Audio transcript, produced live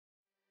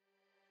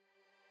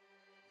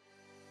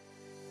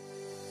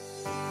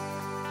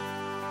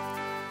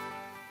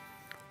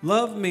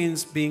Love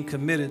means being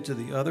committed to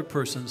the other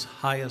person's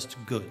highest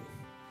good.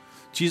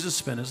 Jesus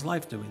spent his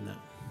life doing that.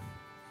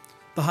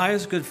 The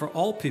highest good for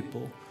all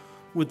people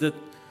would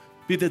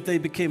be that they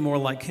became more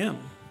like him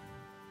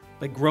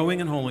by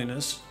growing in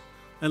holiness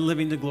and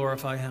living to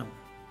glorify him.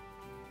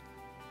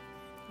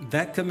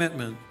 That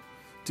commitment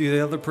to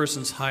the other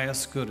person's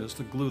highest good is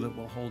the glue that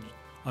will hold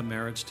a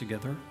marriage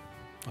together,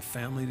 a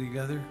family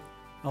together,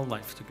 a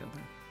life together.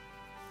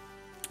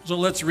 So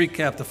let's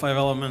recap the 5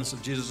 elements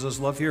of Jesus'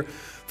 love here.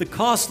 The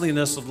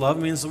costliness of love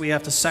means that we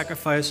have to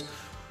sacrifice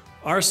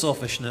our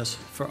selfishness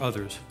for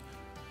others.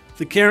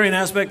 The caring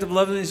aspect of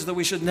love is that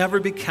we should never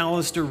be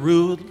calloused or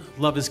rude.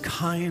 Love is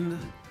kind.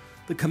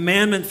 The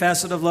commandment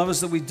facet of love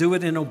is that we do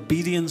it in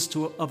obedience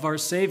of our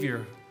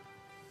Savior,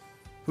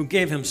 who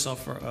gave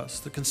himself for us.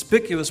 The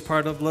conspicuous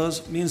part of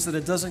love means that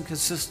it doesn't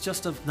consist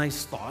just of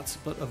nice thoughts,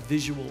 but of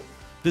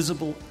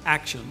visible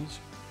actions.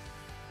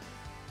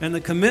 And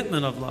the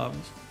commitment of love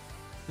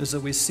is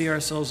that we see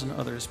ourselves and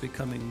others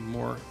becoming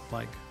more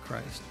like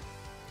Christ.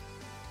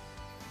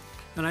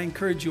 And I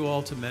encourage you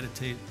all to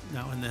meditate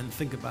now and then,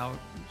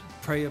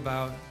 pray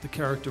about the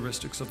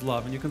characteristics of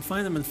love. And you can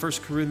find them in 1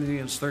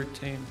 Corinthians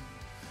 13.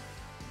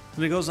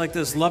 And it goes like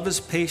this: love is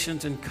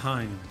patient and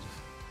kind.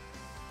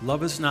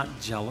 Love is not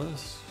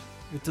jealous.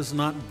 It does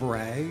not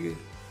brag.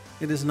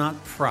 It is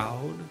not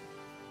proud.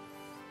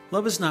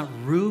 Love is not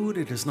rude.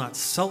 It is not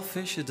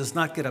selfish. It does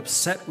not get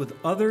upset with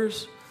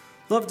others.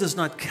 Love does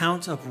not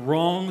count up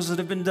wrongs that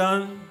have been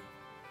done.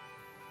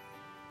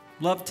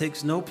 Love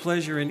takes no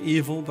pleasure in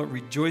evil, but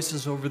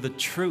rejoices over the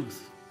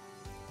truth.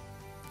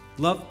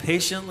 Love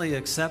patiently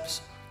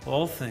accepts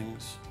all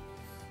things.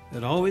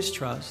 It always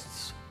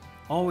trusts,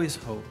 always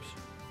hopes,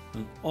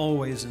 and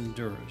always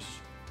endures.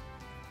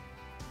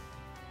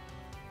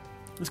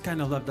 This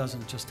kind of love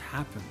doesn't just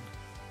happen.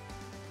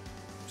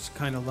 This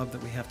kind of love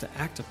that we have to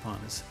act upon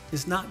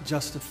is not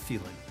just a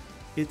feeling.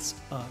 It's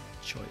a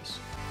choice.